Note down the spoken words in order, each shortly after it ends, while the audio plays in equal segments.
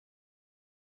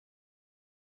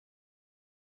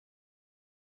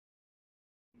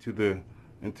to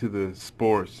the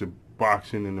sports, the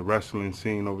boxing and the wrestling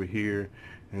scene over here,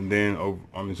 and then over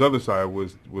on this other side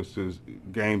was this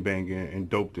gang banging and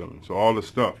dope dealing. So all the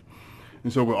stuff.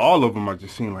 And so with all of them, I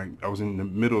just seemed like I was in the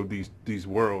middle of these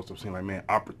worlds. I'm saying like, man,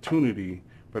 opportunity,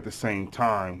 but at the same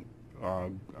time,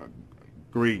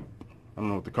 great, I don't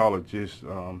know what to call it, just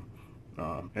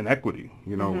inequity,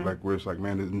 like where it's like,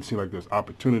 man, it doesn't seem like there's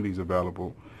opportunities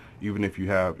available, even if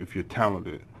you're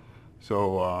talented.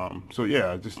 So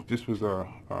yeah, just was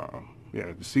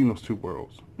just seeing those two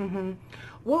worlds. Mm-hmm.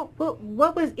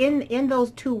 What was in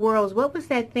those two worlds? What was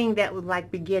that thing that would like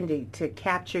begin to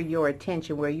capture your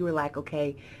attention, where you were like,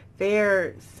 okay,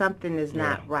 there something is Yeah.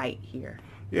 not right here.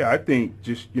 Yeah, I think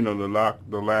just the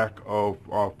lack of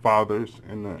fathers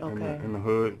in the Okay. in the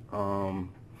hood,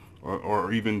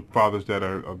 or even fathers that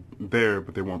are there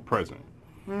but they weren't present.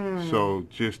 So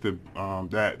just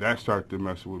that started to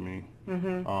mess with me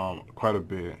quite a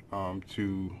bit.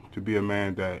 To be a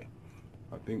man that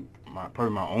I think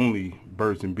probably my only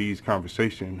birds and bees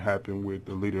conversation happened with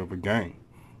the leader of a gang.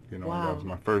 That Wow. was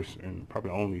my first and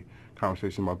probably only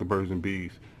conversation about the birds and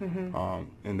bees.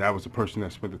 And that was the person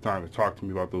that spent the time to talk to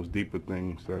me about those deeper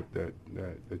things that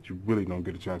you really don't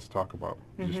get a chance to talk about.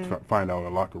 You just find out in the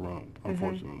locker room,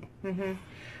 unfortunately.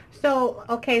 So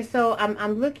okay, so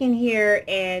I'm looking here,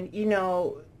 and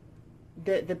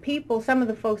the people, some of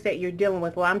the folks that you're dealing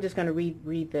with. Well, I'm just going to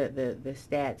read the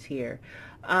stats here.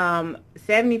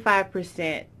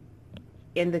 75%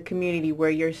 in the community where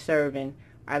you're serving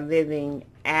are living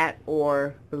at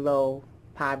or below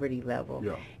poverty level.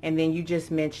 Yeah. And then you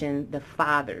just mentioned the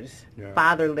fathers, Yeah.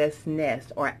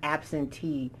 fatherlessness or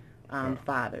absentee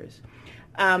fathers.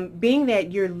 Being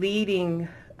that you're leading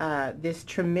this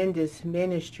tremendous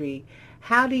ministry,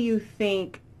 how do you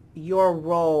think your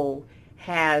role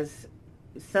has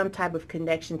some type of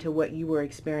connection to what you were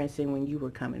experiencing when you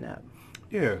were coming up?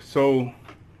 Yeah, so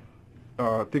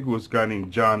I think it was a guy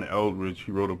named John Eldridge.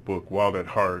 He wrote a book, Wild at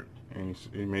Heart, and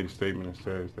he made a statement that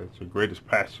says that your greatest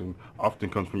passion often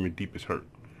comes from your deepest hurt.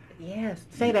 Yes.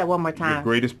 Say that one more Your time.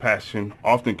 greatest passion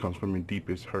often comes from your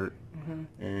deepest hurt.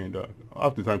 And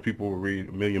oftentimes people will read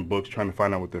a million books trying to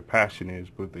find out what their passion is,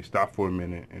 but if they stop for a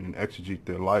minute and exegete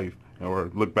their life or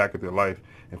look back at their life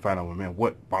and find out, well, man,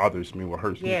 what bothers me, what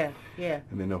hurts me, Yeah, yeah.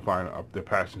 and then they'll find out their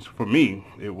passions. For me,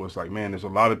 it was like, man, there's a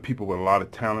lot of people with a lot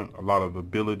of talent, a lot of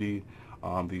ability,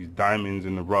 these diamonds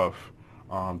in the rough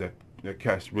that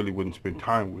cats really wouldn't spend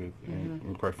time with.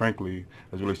 And quite frankly,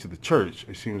 as it relates to the church,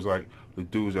 it seems like the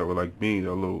dudes that were like me,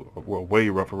 they're way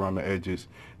rough around the edges.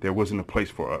 There wasn't a place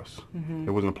for us.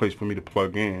 There wasn't a place for me to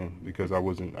plug in because I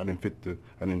didn't fit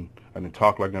I didn't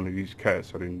talk like none of these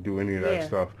cats. I didn't do any of that Yeah.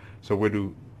 stuff. So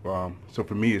so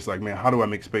for me, it's like, man, how do I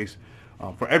make space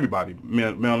for everybody,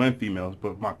 male and females?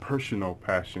 But my personal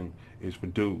passion is for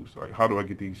dudes. Like, how do I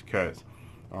get these cats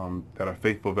that are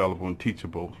faithful, available, and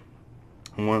teachable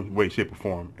in one way, shape, or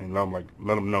form, and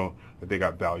let them know that they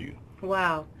got value.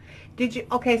 Wow. Did you?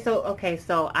 Okay, so we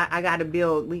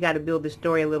got to build the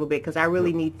story a little bit, because I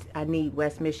really need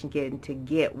West Michigan to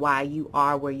get why you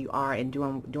are where you are and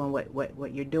doing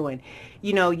what you're doing.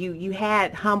 You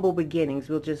had humble beginnings.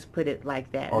 We'll just put it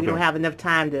like that. We Okay. don't have enough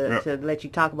time to let you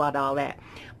talk about all that.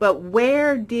 But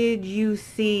where did you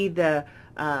see the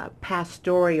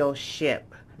pastoralship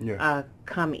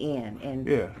come in? And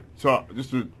Yeah. So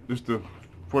just the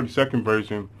 40-second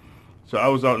version. So I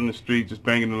was out in the street just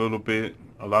banging a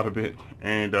lot of it,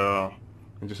 and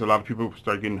just a lot of people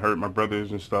started getting hurt. My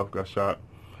brothers and stuff got shot,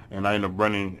 and I ended up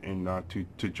running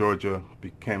to Georgia,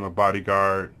 became a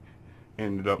bodyguard,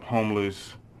 ended up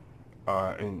homeless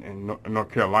in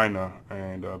North Carolina,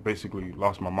 and basically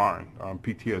lost my mind.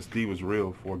 PTSD was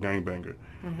real for a gangbanger,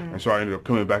 and so I ended up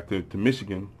coming back to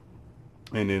Michigan,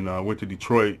 and then went to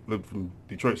Detroit, lived in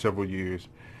Detroit several years.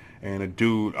 And I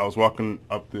was walking,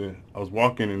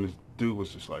 and this dude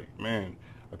was just like, man,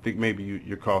 I think maybe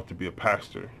you're called to be a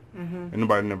pastor. And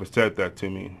nobody never said that to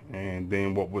me. And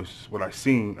then what I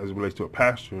seen as it relates to a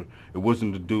pastor, it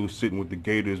wasn't the dude sitting with the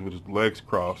gaiters with his legs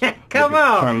crossed, Come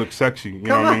on. trying to look sexy. You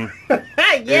know what I mean? yeah.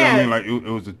 You know what I mean? Like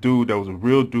it was a dude that was a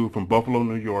real dude from Buffalo,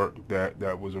 New York,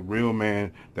 that was a real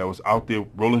man that was out there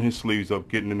rolling his sleeves up,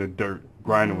 getting in the dirt,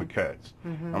 grinding with cats.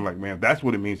 I'm like, man, that's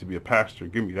what it means to be a pastor.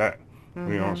 Give me that.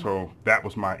 So that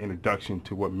was my introduction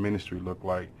to what ministry looked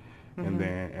like.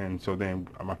 And so then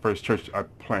my first church I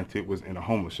planted was in a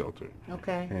homeless shelter.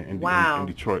 Okay. In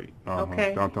Detroit.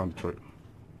 Okay. Downtown Detroit.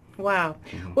 Wow.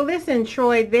 Well, listen,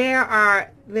 Troy, there are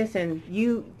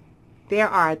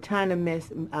a ton of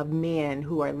men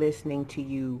who are listening to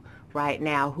you right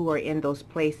now who are in those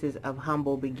places of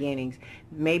humble beginnings.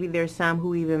 Maybe there's some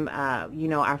who even,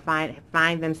 are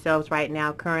find themselves right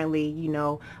now currently,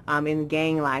 in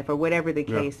gang life or whatever the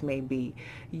case may be.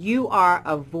 You are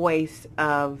a voice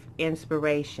of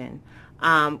inspiration.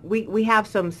 We have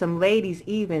some ladies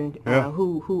even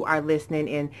who are listening,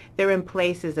 and they're in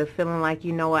places of feeling like,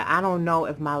 you know what, I don't know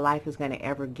if my life is going to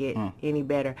ever get any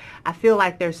better. I feel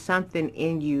like there's something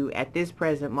in you at this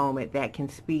present moment that can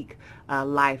speak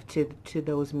life to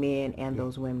those men and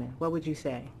those women. What would you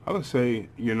say? I would say,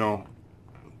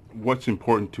 what's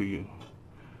important to you.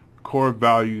 Core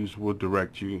values will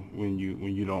direct you when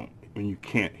you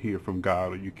can't hear from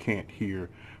God or you can't hear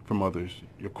from others.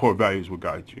 Your core values will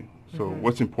guide you. So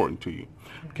what's important to you?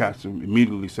 Cats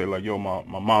immediately say like, yo, my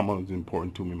mama is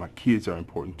important to me. My kids are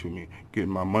important to me. Getting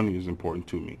my money is important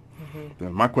to me.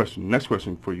 Then next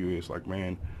question for you is like,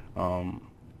 man,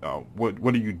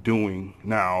 what are you doing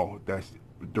now that's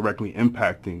directly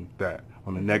impacting that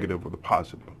on the negative or the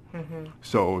positive?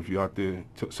 So if you're out there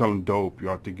selling dope,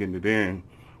 you're out there getting it in,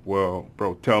 well,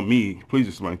 bro, please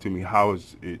explain to me, how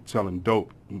is it selling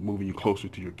dope moving you closer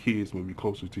to your kids, moving you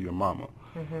closer to your mama?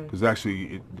 Because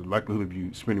actually, the likelihood of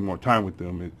you spending more time with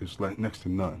them is next to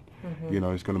none.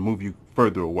 It's going to move you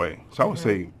further away. So I would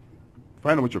say,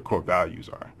 find out what your core values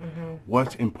are.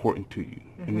 What's important to you,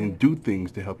 and then do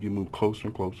things to help you move closer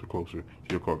and closer to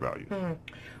your core values.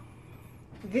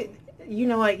 You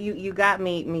know what, you got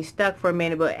me stuck for a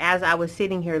minute, but as I was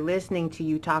sitting here listening to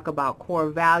you talk about core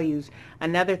values,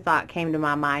 another thought came to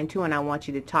my mind too, and I want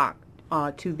you to talk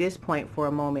to this point for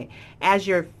a moment. As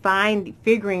you're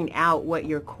figuring out what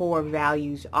your core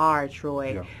values are,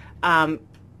 Troy,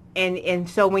 and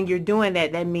so when you're doing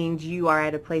that, that means you are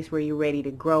at a place where you're ready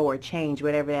to grow or change,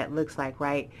 whatever that looks like,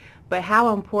 right? But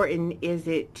how important is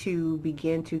it to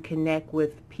begin to connect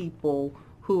with people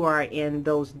who are in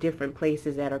those different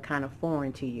places that are kind of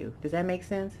foreign to you? Does that make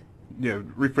sense? Yeah,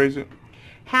 rephrase it.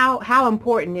 How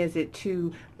important is it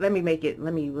to, let me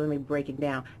break it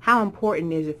down. How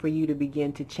important is it for you to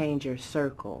begin to change your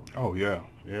circle? Oh, yeah.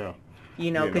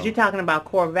 Because you're talking about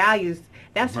core values.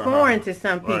 That's foreign to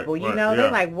some people,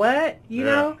 They're like, what? You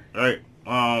know? Right.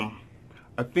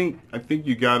 I think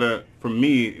you gotta, for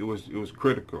me, it was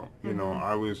critical.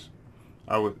 I was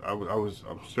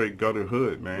straight gutter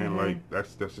hood, man. Like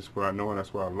that's just what I know and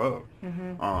that's what I love.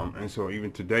 And so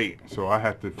even today, so I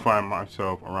had to find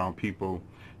myself around people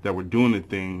that were doing the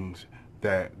things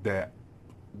that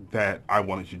I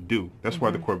wanted to do. That's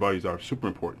why the core values are super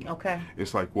important. Okay.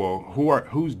 It's like, well,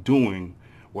 who's doing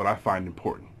what I find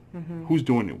important? Who's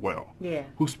doing it well? Yeah.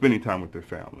 Who's spending time with their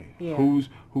family? Yeah.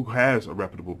 Who has a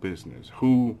reputable business?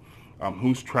 Who's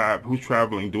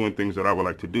traveling, doing things that I would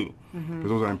like to do? Because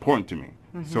those are important to me.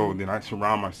 So then I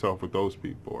surround myself with those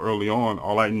people. Early on,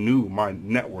 all I knew, my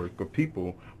network of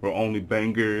people were only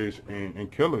bangers and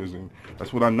killers, and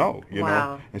that's what I know, you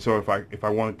know. And so if I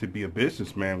wanted to be a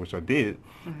businessman, which I did,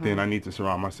 then I need to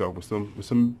surround myself with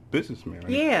some businessmen.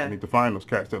 I need to find those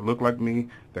cats that look like me,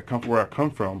 that come from where I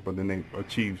come from, but then they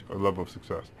achieve a level of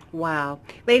success. Wow.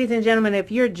 Ladies and gentlemen,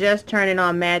 if you're just turning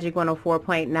on Magic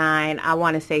 104.9, I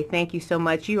want to say thank you so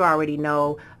much. You already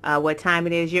know what time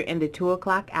it is. You're in the 2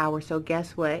 o'clock hour, so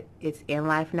guess what? It's In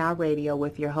Life Now Radio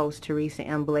with your host, Teresa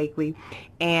M. Blakely.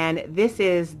 And this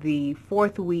is the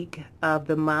 4th week of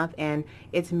the month, and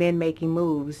it's Men Making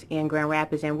Moves in Grand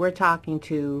Rapids. And we're talking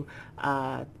to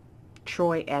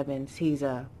Troy Evans. He's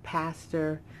a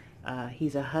pastor.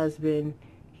 He's a husband.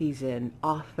 He's an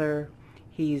author.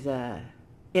 He's a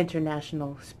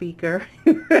international speaker.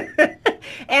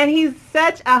 And he's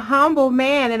such a humble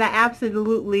man, and I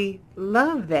absolutely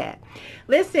love that.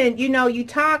 Listen, you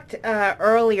talked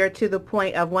earlier to the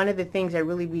point of one of the things that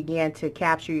really began to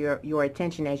capture your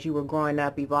attention as you were growing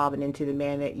up, evolving into the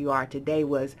man that you are today,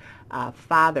 was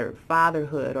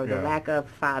fatherhood, or the lack of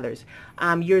fathers.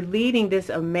 You're leading this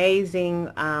amazing,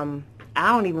 I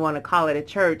don't even want to call it a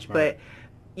church, but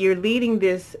you're leading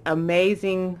this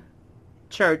amazing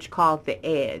church called The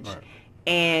Edge.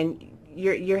 And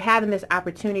you're having this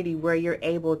opportunity where you're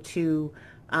able to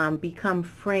become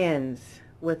friends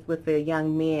with the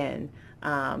young men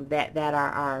that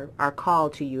are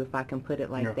called to you, if I can put it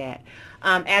like that.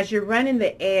 As you're running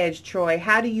The Edge, Troy,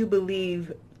 how do you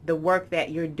believe the work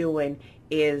that you're doing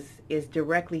is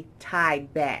directly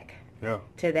tied back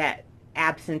to that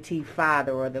absentee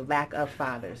father or the lack of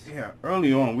fathers? Yeah,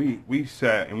 early on we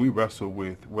sat and we wrestled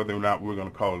with whether or not we were going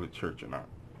to call it a church or not.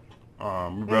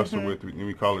 We wrestle with, and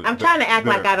we call it. I'm trying to act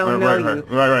like I don't know you.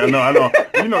 Right.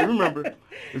 I know. Remember,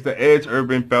 it's the Edge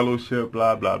Urban Fellowship,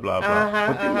 blah blah blah blah.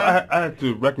 But then I had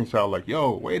to reconcile, like,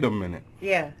 yo, wait a minute.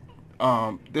 Yeah.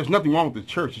 there's nothing wrong with the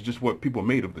church. It's just what people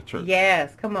made of the church.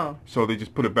 Yes, come on. So they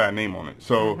just put a bad name on it.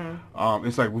 So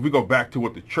it's like when we go back to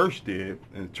what the church did,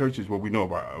 and the church is what we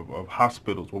know of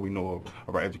hospitals, what we know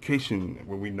of our education,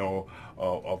 what we know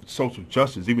of social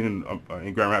justice. Even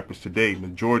in Grand Rapids today,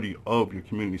 majority of your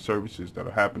community services that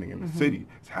are happening in the city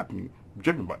is happening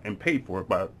driven by and paid for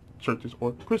by churches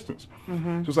or Christians.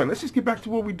 So it's like, let's just get back to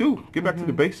what we do. Get back to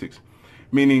the basics.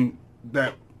 Meaning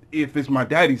that if it's my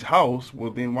daddy's house,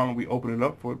 well, then why don't we open it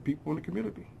up for people in the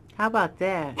community? How about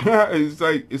that? it's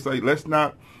like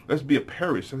let's be a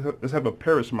parish. Let's have a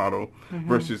parish model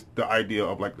versus the idea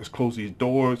of like let's close these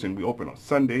doors and we open on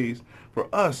Sundays. For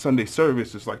us, Sunday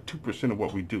service is like 2% of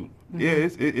what we do. Yeah,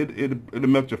 it'll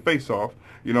melt your face off.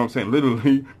 You know what I'm saying?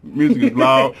 Literally, music is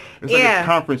loud. It's like a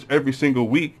conference every single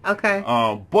week. Okay.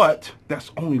 But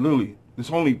that's only literally. There's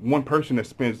only one person that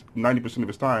spends 90% of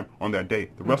his time on that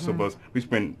day. The rest of us, we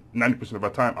spend 90% of our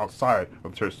time outside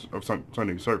of church of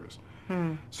Sunday service.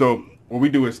 So what we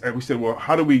do is we said, well,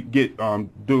 how do we get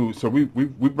dues? So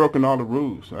we've broken all the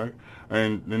rules, right?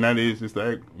 And that is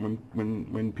that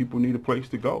when people need a place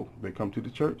to go, they come to the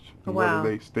church. And whether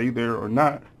they stay there or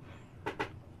not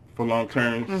for long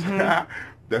terms,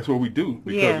 that's what we do.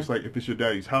 Because it's like if it's your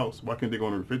daddy's house, why can't they go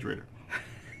in the refrigerator?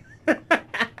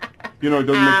 You know, it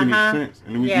doesn't make any sense.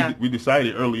 And we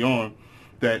decided early on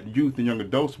that youth and young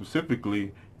adults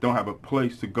specifically don't have a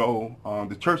place to go.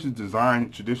 The church is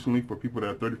designed traditionally for people that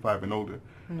are 35 and older.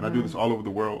 And I do this all over the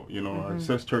world. You know, I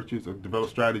assess churches, I develop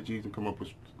strategies and come up with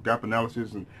gap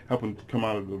analysis and help them come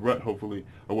out of the rut, hopefully,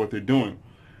 of what they're doing.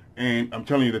 And I'm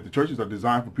telling you that the churches are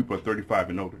designed for people at 35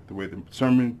 and older. The way the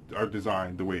sermons are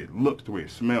designed, the way it looks, the way it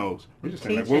smells. We're just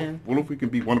saying, like, what if we can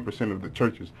be 1% of the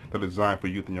churches that are designed for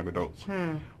youth and young adults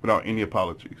without any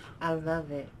apologies? I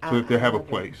love it. So that they have a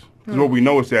place. Because what we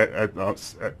know is that at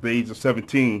the age of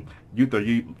 17,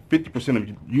 50%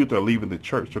 of youth are leaving the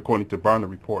church, according to Barna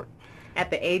report. At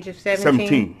the age of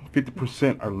 17?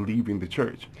 50% are leaving the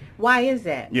church. Why is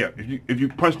that? Yeah, if you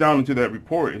punch down into that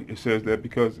report, it says that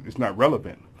because it's not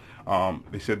relevant.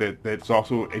 They said that it's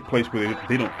also a place where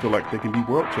they don't feel like they can be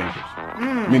world changers.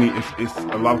 Meaning it's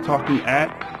a lot of talking at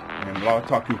and a lot of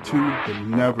talking to, but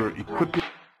never equipped.